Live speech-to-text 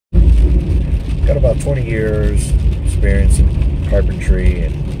about 20 years experience in carpentry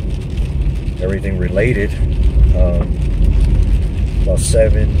and everything related. About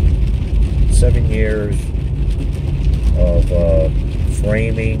seven years of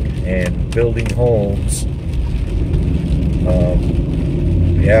framing and building homes.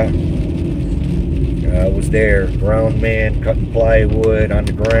 Yeah, I was there, ground man, cutting plywood on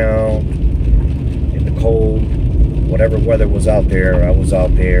the ground in the cold, whatever weather was out there. I was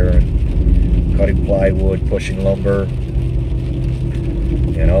out there and cutting plywood, pushing lumber,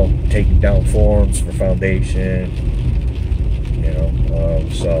 you know, taking down forms for foundation, you know.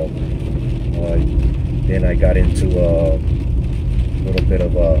 Then I got into a little bit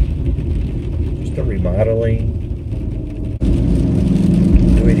of just a remodeling,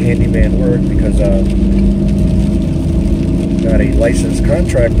 doing handyman work, because I'm not a licensed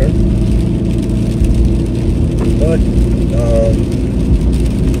contractor, but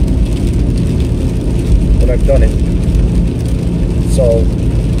I've done it. So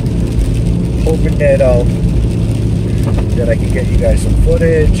hoping that I can get you guys some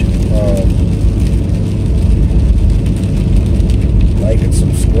footage. Like and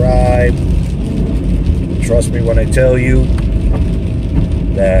subscribe. Trust me when I tell you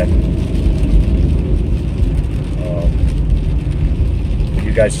that if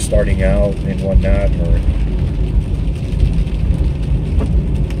you guys are starting out and whatnot, or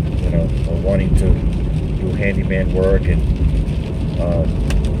you know, or wanting to do handyman work and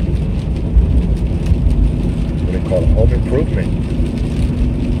what they call home improvement.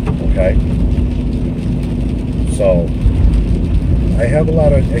 Okay, so I have a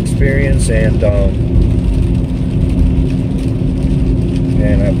lot of experience, and I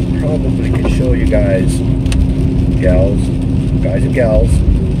probably can show you guys, guys and gals,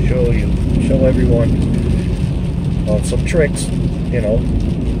 show everyone some tricks, you know,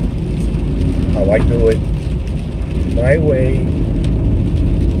 how I do it my way,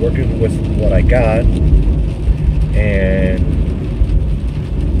 working with what I got, and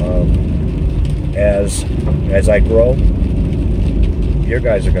as I grow, you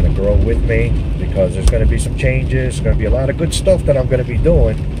guys are going to grow with me, because there's going to be some changes. There's going to be a lot of good stuff that I'm going to be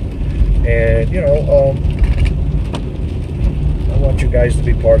doing, and you know, I want you guys to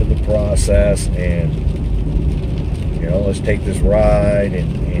be part of the process, and you know, let's take this ride,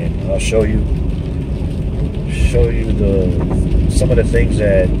 and I'll show you some of the things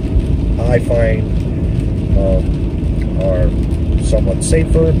that I find are somewhat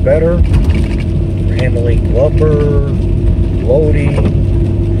safer, better for handling lumber, loading,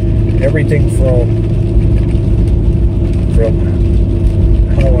 everything from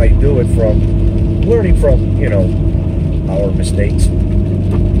how I do it, from learning from, you know, our mistakes.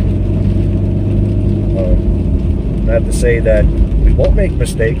 Not to say that we won't make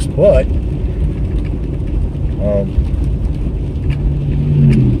mistakes, but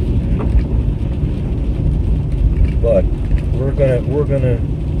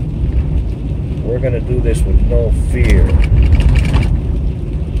we're gonna do this with no fear.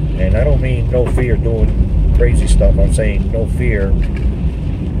 And I don't mean no fear doing crazy stuff. I'm saying no fear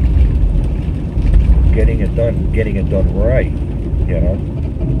getting it done right, you know.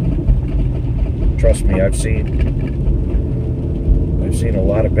 Trust me, I've seen a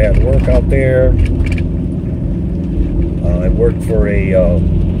lot of bad work out there. I worked for a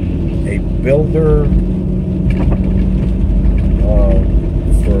builder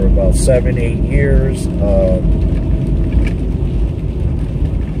for about 7-8 years.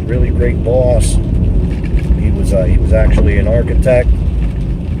 Really great boss. He was actually an architect,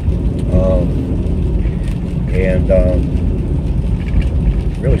 and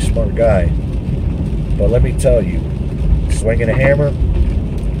really smart guy. But let me tell you, swinging a hammer,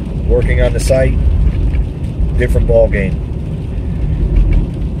 working on the site, different ball game.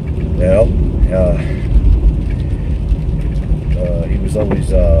 Well, he was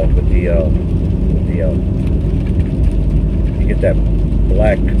always with the you get that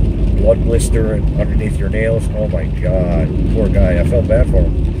black blood blister underneath your nails. Oh my God, poor guy. I felt bad for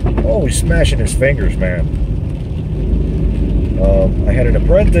him. Always smashing his fingers, man. I had an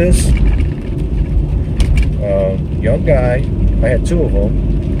apprentice, young guy. I had two of them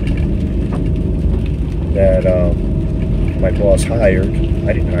that my boss hired.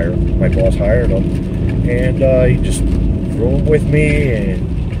 I didn't hire him. My boss hired him, and he just threw him with me and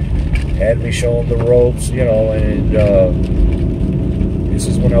had me show him the ropes, you know. And this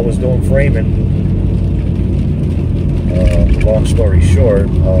is when I was doing framing. Long story short,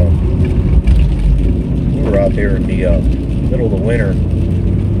 we were out there in the middle of the winter,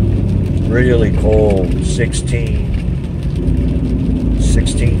 really cold, 16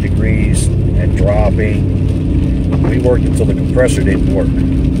 degrees degrees and dropping. We worked until the compressor didn't work.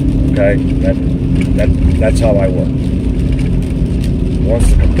 Okay, that's how I work.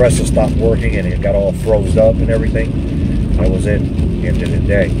 Once the compressor stopped working and it got all froze up and everything, I was in end of the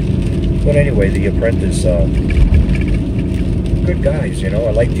day. But anyway, the apprentice, good guys, you know.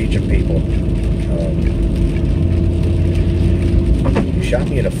 I like teaching people. He shot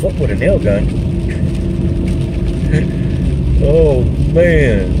me in the foot with a nail gun. Oh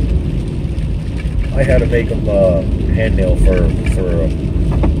man, I had to make him hand nail for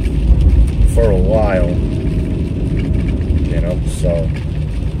a while, you know. So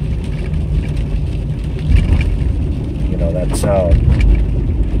you know, that's how.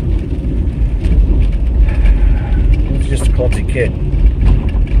 He was just a clumsy kid.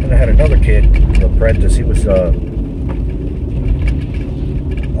 And I had another kid, an apprentice. He was out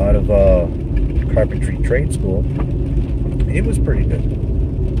of carpentry trade school. He was pretty good.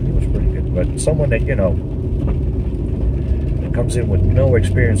 He was pretty good. But someone that, you know, that comes in with no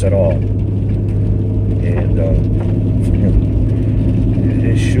experience at all, and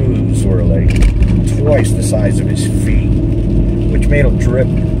his shoes were like twice the size of his feet, which made him trip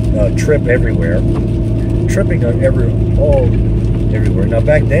everywhere. Tripping everywhere. Now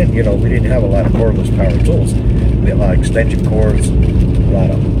back then, you know, we didn't have a lot of cordless power tools. We had a lot of extension cords, a lot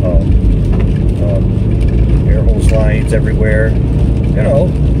of air hose lines everywhere. You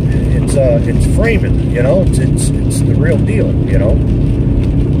know, it's framing. You know, it's the real deal. You know,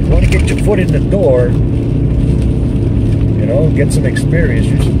 you want to get your foot in the door. You know, get some experience.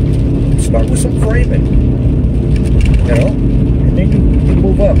 You start with some framing. You know, and then you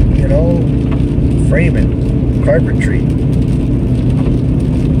move up. You know, framing, carpentry,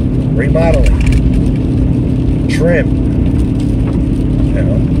 remodeling, trim, you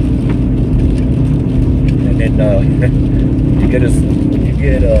know. And then when you get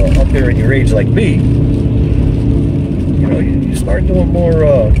up there in your age like me, you know, you start doing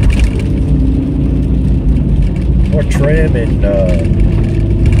more trim and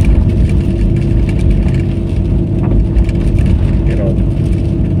you know,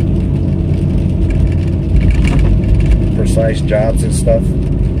 precise jobs and stuff.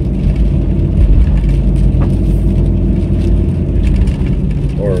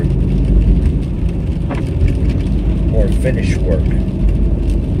 Or more finish work.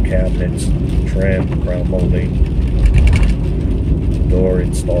 Cabinets, trim, crown molding, door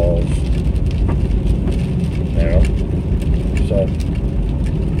installs. You know? So,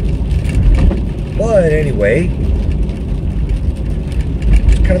 but anyway,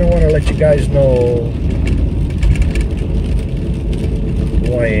 just kind of want to let you guys know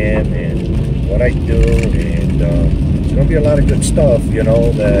who I am and what I do, and there's going to be a lot of good stuff, you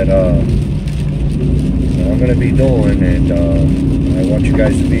know, that I'm going to be doing, and I want you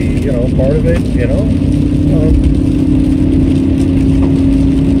guys to be, you know, part of it, you know.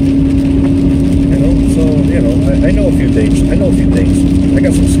 So, you know, I know a few things. I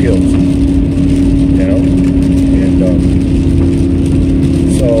got some skills, you know, and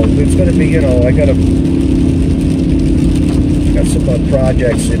so it's going to be, you know, I got some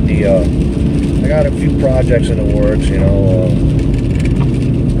projects in the, I got a few projects in the works, you know.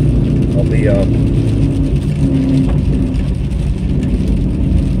 I'll be,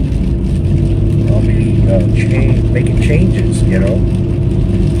 making changes, you know.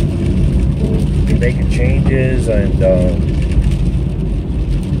 Be making changes, and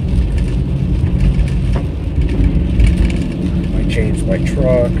I changed my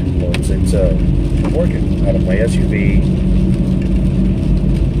truck. Well, it's working out of my SUV,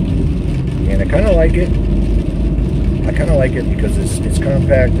 and I kind of like it. Because it's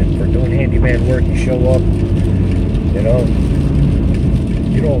compact, and for doing handyman work, you show up, you know,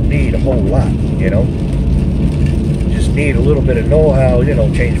 you don't need a whole lot, you know. You just need a little bit of know-how, you know,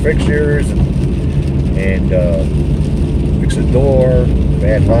 change fixtures and fix a door,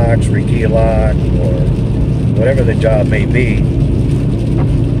 bad locks, rekey a lock, or whatever the job may be.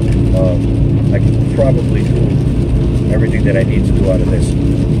 I can probably do everything that I need to do out of this.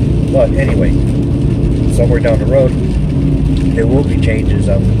 But anyway, somewhere down the road, there will be changes.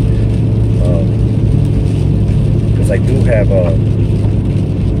 Because I do have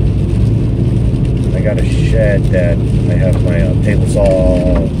I got a shed that I have my table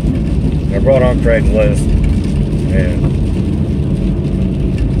saw. I brought on Craigslist, and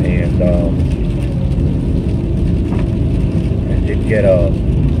I did get a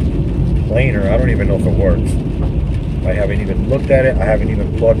planer. I don't even know if it works. I haven't even looked at it. I haven't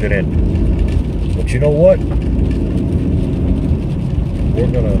even plugged it in. But you know what?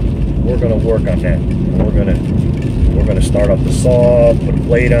 We're gonna work on that. We're gonna We're going to start up the saw, put a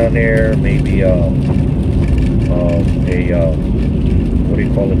blade on there, maybe what do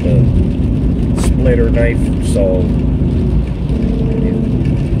you call it, the splitter knife, so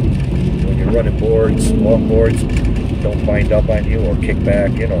when you're running boards, long boards, don't bind up on you or kick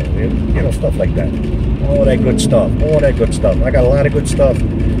back, you know, stuff like that. All that good stuff, all that good stuff. I got a lot of good stuff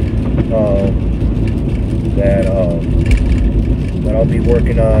that I'll be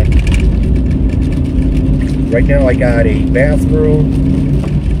working on. Right now I got a bathroom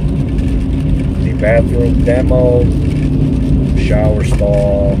demo, shower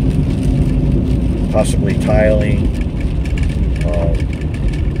stall, possibly tiling.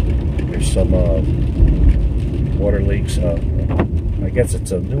 There's some water leaks. I guess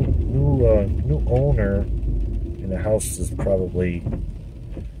it's a new owner, and the house has probably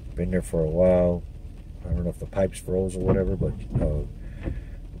been there for a while. I don't know if the pipes froze or whatever, but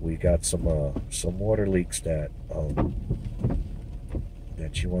we got some water leaks that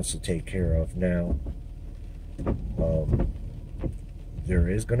she wants to take care of now. There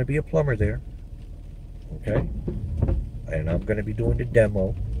is going to be a plumber there, okay, and I'm going to be doing the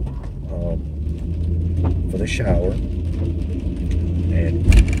demo for the shower, and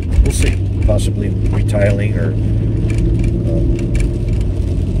we'll see, possibly retiling or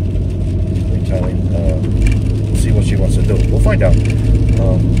see what she wants to do. We'll find out. You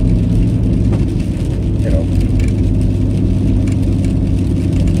know,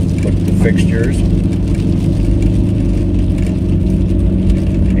 put the fixtures,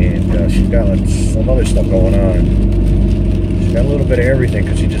 and she's got some other stuff going on. She's got a little bit of everything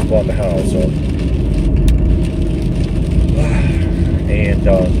because she just bought the house. So, and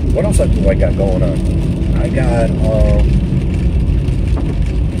what else do I got going on? I got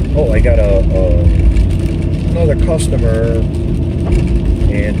I got another customer,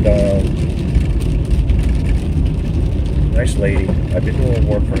 and nice lady. I've been doing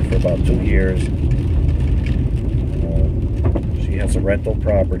work for her for about 2 years. She has a rental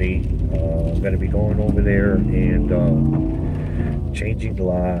property. I'm going to be going over there and changing the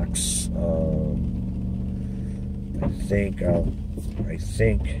locks. I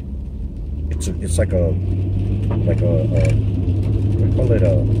think it's like a we call it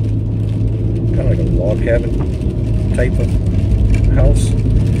kind of like a log cabin type of house,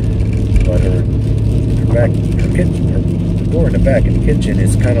 but the door in the back in the kitchen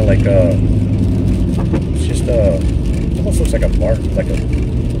is kind of like it's just almost looks like a barn, like a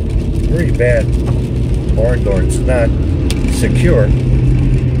very bad barn door. It's not secure.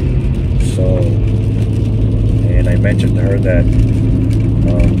 So, and I mentioned to her that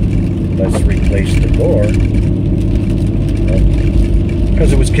let's replace the door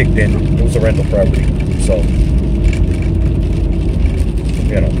because it was kicked in. It was a rental property, so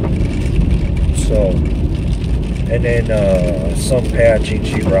you know. So, and then some patching,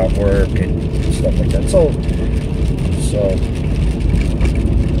 sheetrock work, and stuff like that. So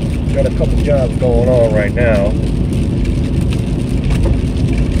got a couple jobs going on right now,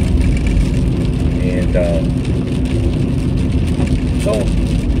 and so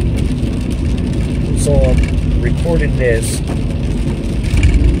I'm recording this.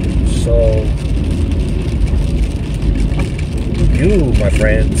 So you, my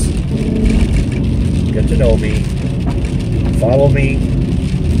friends, get to know me, follow me.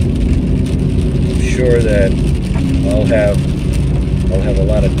 I'm sure that I'll have a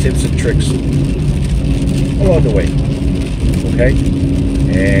lot of tips and tricks along the way, okay?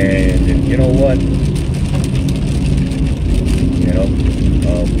 And you know what? You know,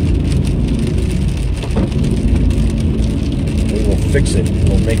 we will fix it.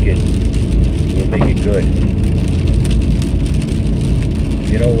 We'll make it good.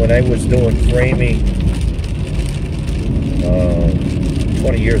 You know, when I was doing framing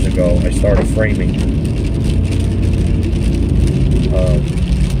 20 years ago, I started framing.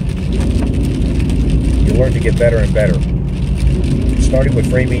 You learn to get better and better. Starting with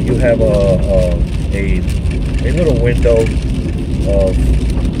framing, you have a little window of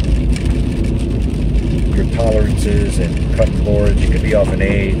your tolerances and cutting boards. You can be off an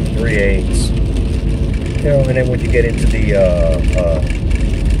 8, 3/8. You know, and then when you get into the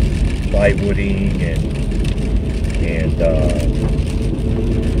plywooding and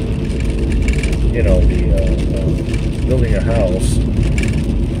you know, the building a house,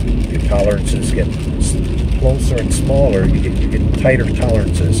 your tolerances get closer and smaller. You get tighter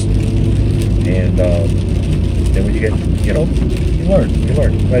tolerances, and then when you get, you know, you learn.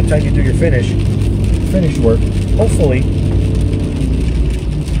 By the time you do your finished work, hopefully,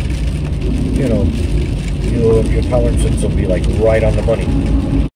 you know, your tolerances will be like right on the money.